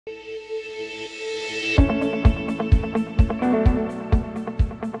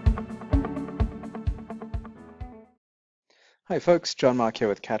Hi folks, John Mark here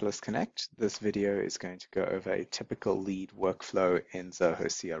with Catalyst Connect. This video is going to go over a typical lead workflow in Zoho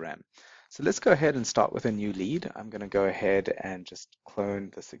CRM. So let's go ahead and start with a new lead. I'm going to go ahead and just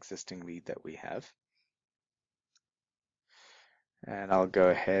clone this existing lead that we have. And I'll go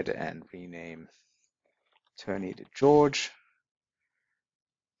ahead and rename Tony to George.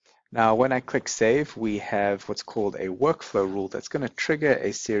 Now, when I click save, we have what's called a workflow rule that's going to trigger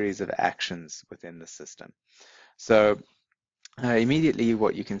a series of actions within the system. So immediately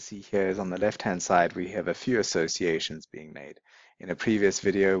what you can see here is on the left-hand side, we have a few associations being made. In a previous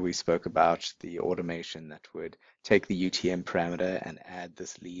video, we spoke about the automation that would take the UTM parameter and add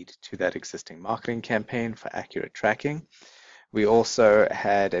this lead to that existing marketing campaign for accurate tracking. We also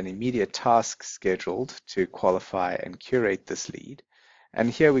had an immediate task scheduled to qualify and curate this lead. And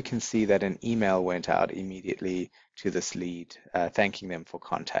here we can see that an email went out immediately to this lead, thanking them for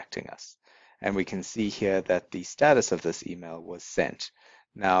contacting us. And we can see here that the status of this email was sent.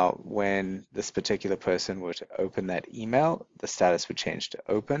 Now, when this particular person were to open that email, the status would change to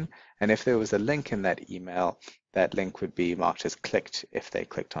open. And if there was a link in that email, that link would be marked as clicked if they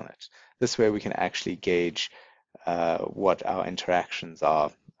clicked on it. This way we can actually gauge what our interactions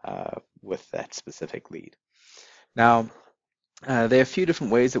are with that specific lead. Now, there are a few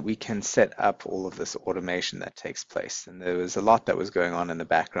different ways that we can set up all of this automation that takes place. And there was a lot that was going on in the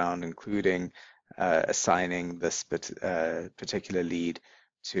background, including assigning this particular lead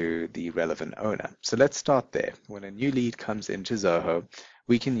to the relevant owner. So let's start there. When a new lead comes into Zoho,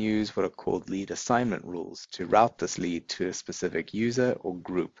 we can use what are called lead assignment rules to route this lead to a specific user or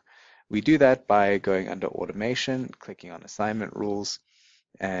group. We do that by going under automation, clicking on assignment rules.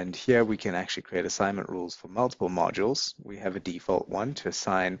 And here we can actually create assignment rules for multiple modules. We have a default one to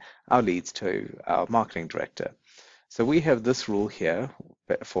assign our leads to our marketing director. So we have this rule here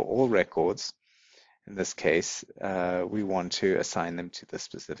for all records. In this case, we want to assign them to the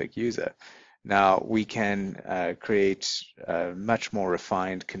specific user. Now we can create much more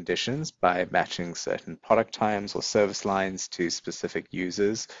refined conditions by matching certain product times or service lines to specific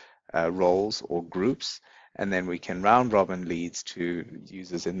users, roles, or groups. And then we can round robin leads to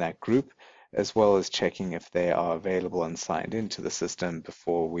users in that group, as well as checking if they are available and signed into the system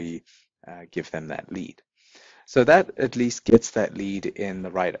before we give them that lead. So that at least gets that lead in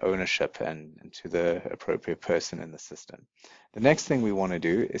the right ownership and to the appropriate person in the system. The next thing we want to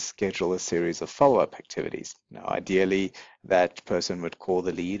do is schedule a series of follow-up activities. Now, ideally, that person would call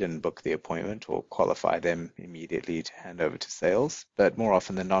the lead and book the appointment or qualify them immediately to hand over to sales. But more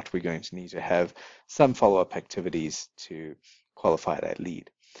often than not, we're going to need to have some follow-up activities to qualify that lead.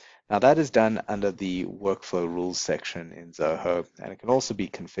 Now that is done under the workflow rules section in Zoho, and it can also be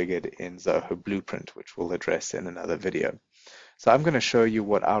configured in Zoho Blueprint, which we'll address in another video. So I'm going to show you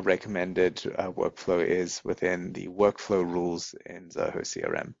what our recommended workflow is within the workflow rules in Zoho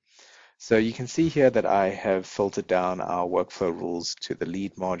CRM. So you can see here that I have filtered down our workflow rules to the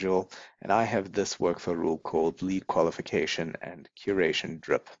lead module, and I have this workflow rule called lead qualification and curation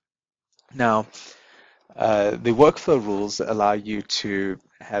drip. Now, the workflow rules allow you to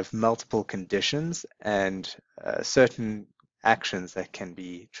have multiple conditions and certain actions that can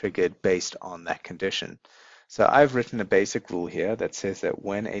be triggered based on that condition. So I've written a basic rule here that says that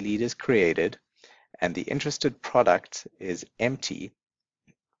when a lead is created and the interested product is empty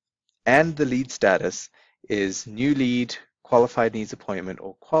and the lead status is new lead, qualified needs appointment,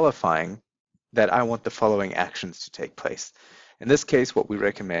 or qualifying, that I want the following actions to take place. In this case, what we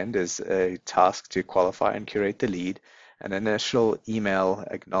recommend is a task to qualify and curate the lead, an initial email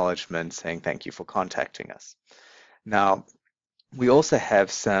acknowledgement saying thank you for contacting us. Now, we also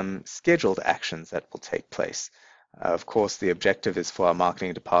have some scheduled actions that will take place. Of course, the objective is for our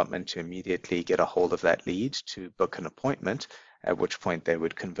marketing department to immediately get a hold of that lead to book an appointment, at which point they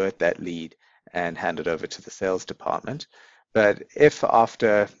would convert that lead and hand it over to the sales department. But if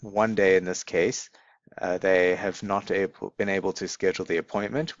after one day in this case, they have not been able to schedule the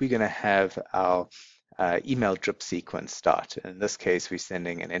appointment, we're going to have our email drip sequence start. In this case, we're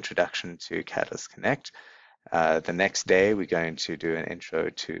sending an introduction to Catalyst Connect. The next day, we're going to do an intro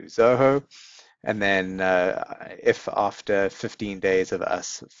to Zoho. And then if after 15 days of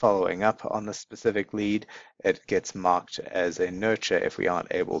us following up on the specific lead, it gets marked as a nurture if we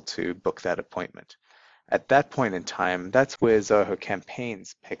aren't able to book that appointment. At that point in time, that's where Zoho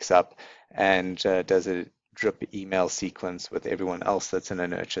Campaigns picks up and does a drip email sequence with everyone else that's in a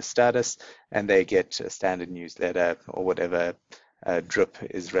nurture status, and they get a standard newsletter or whatever drip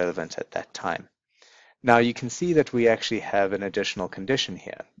is relevant at that time. Now you can see that we actually have an additional condition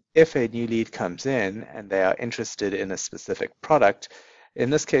here. If a new lead comes in and they are interested in a specific product, In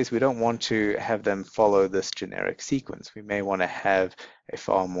this case, we don't want to have them follow this generic sequence. We may want to have a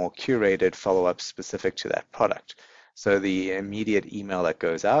far more curated follow-up specific to that product. So the immediate email that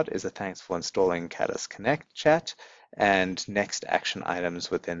goes out is a thanks for installing Catalyst Connect chat and next action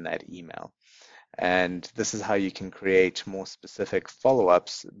items within that email. And this is how you can create more specific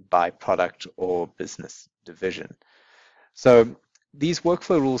follow-ups by product or business division. So these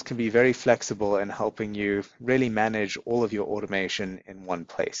workflow rules can be very flexible in helping you really manage all of your automation in one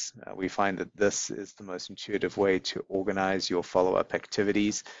place. We find that this is the most intuitive way to organize your follow-up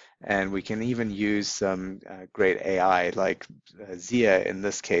activities, and we can even use some great AI like Zia in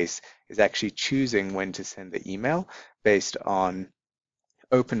this case is actually choosing when to send the email based on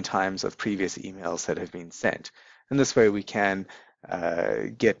open times of previous emails that have been sent. And this way we can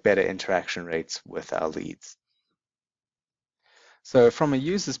get better interaction rates with our leads. So from a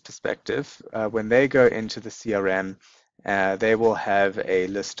user's perspective, when they go into the CRM, they will have a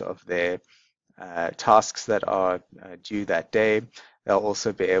list of their tasks that are due that day. They'll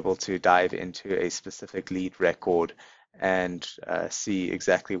also be able to dive into a specific lead record and see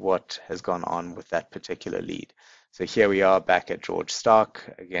exactly what has gone on with that particular lead. So here we are back at George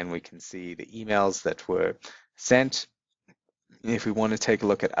Stark. Again, we can see the emails that were sent. If we want to take a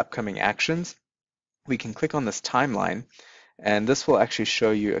look at upcoming actions, we can click on this timeline, and this will actually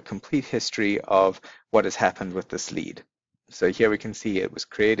show you a complete history of what has happened with this lead. So here we can see it was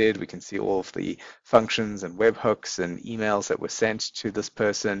created, we can see all of the functions and webhooks and emails that were sent to this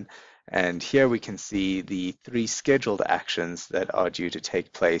person, and here we can see the 3 scheduled actions that are due to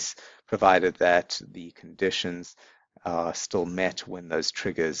take place, provided that the conditions are still met when those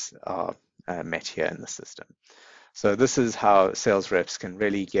triggers are met here in the system. So this is how sales reps can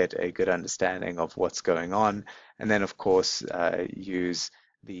really get a good understanding of what's going on, and then of course use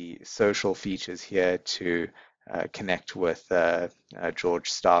the social features here to connect with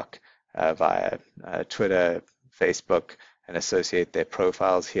George Stark via Twitter, Facebook, and associate their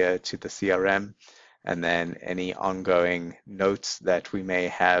profiles here to the CRM. And then any ongoing notes that we may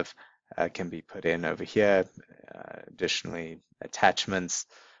have can be put in over here. Additionally, attachments.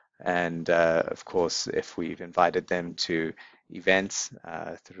 And of course, if we've invited them to events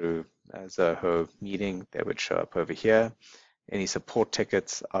through Zoho meeting, they would show up over here. Any support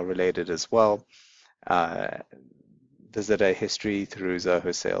tickets are related as well. Visitor history through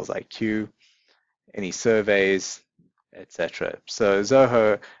Zoho Sales IQ, any surveys, etc. So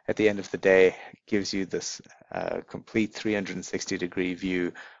Zoho, at the end of the day, gives you this complete 360-degree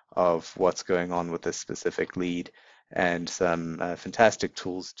view of what's going on with this specific lead, and some fantastic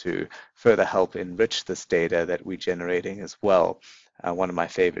tools to further help enrich this data that we're generating as well. One of my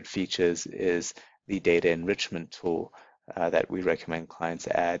favorite features is the data enrichment tool that we recommend clients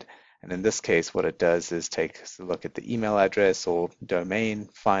add. And in this case, what it does is takes a look at the email address or domain,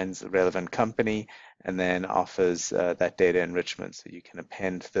 finds the relevant company, and then offers that data enrichment. So you can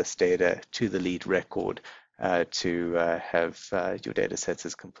append this data to the lead record to have your data sets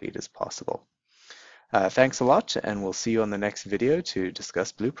as complete as possible. Thanks a lot, and we'll see you on the next video to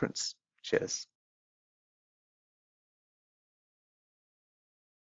discuss blueprints. Cheers.